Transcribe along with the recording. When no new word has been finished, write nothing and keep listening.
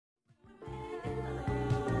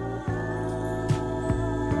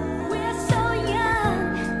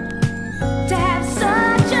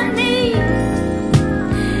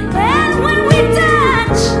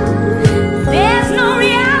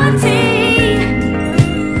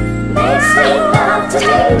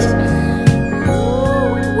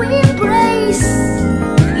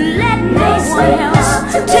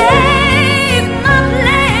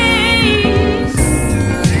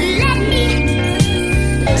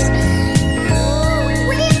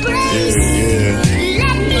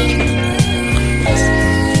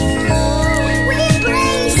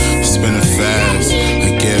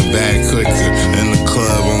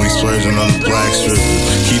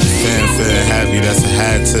that's a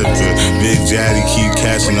hat tipper. Big Jaddy keep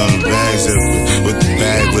catching on the bag zipper with the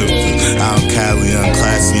bag lifter. I'm Cali,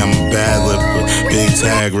 unclassy, I'm a bad lipper. Big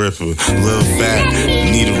tag ripper, little fat,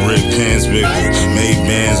 need a Rick pants bigger. Made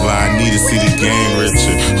bands, but I need to see the game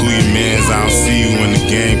richer. Who your mans? I don't see you in the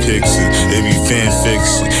game picture. They be fan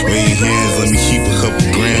fiction. Wave your hands, let me keep a couple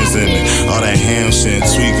grams in it. All that ham shit,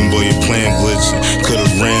 tweaking, boy, your plan glitching.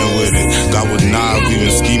 Could've ran with it. Got with Nas, we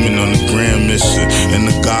been scheming on the grand mission. And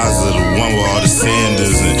the Gaza, the one with all the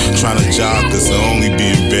Sanders and trying to jock us and only be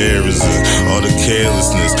embarrassing. All the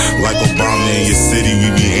carelessness, like Obama in your city, we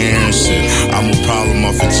be airing shit. I'm a problem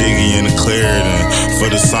off of Jiggy and the Clarendon. For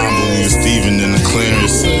the Samba, we was Steven in the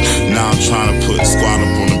clearance. Now I'm trying to put squad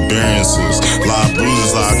up on the bearings list. Lot of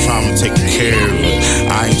bruises, lot of trauma, taking care of it.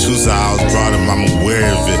 I ain't choose how I was brought up, I'm aware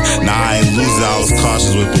of it. Now I ain't lose it, I was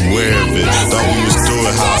cautious with aware of it. Thought we was through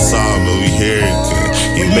it, how I saw it, but we hear it good.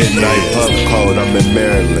 Midnight pub code, I'm in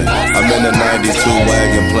Maryland. I'm in a 92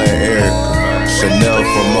 wagon playing Erica. Chanel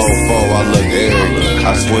from 04, I look arrogant.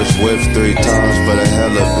 I switched whips 3 times for the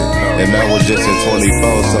hell of it. And that was just in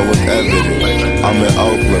 24, so it's evident. I'm in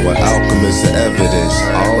Oakland with alchemists and evidence.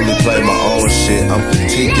 I only play my own shit, I'm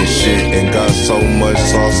critiquing shit. And got so much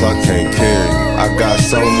sauce I can't carry. I got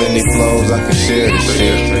so many flows I can share the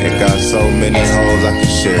shit. And got so many hoes I can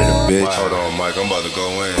share the bitch. Hold on, Mike, I'm about to go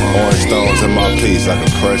in. Orange stones in my piece, I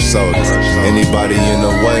can crush soda. Anybody in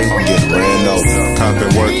the way, get ran over.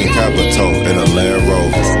 Compton working Capitol in a Land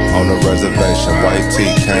Rover. On the reservation, white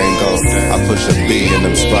tee can't go. I push a B in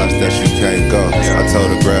them spots that you can't go. I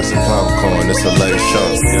told her grab some popcorn, it's a late show.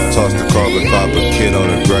 Toss the carbon pop a kid on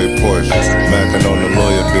a gray Porsche. Mackin' on the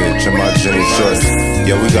lawyer bitch in my jeans shorts.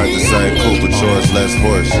 Yeah, we got the same coupe, but yours less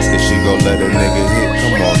horse. If she gon' let a nigga hit,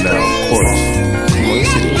 come on now, of course. Come on, you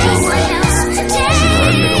see the juice. See how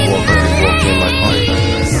a nigga walk in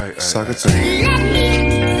like, suck it to me.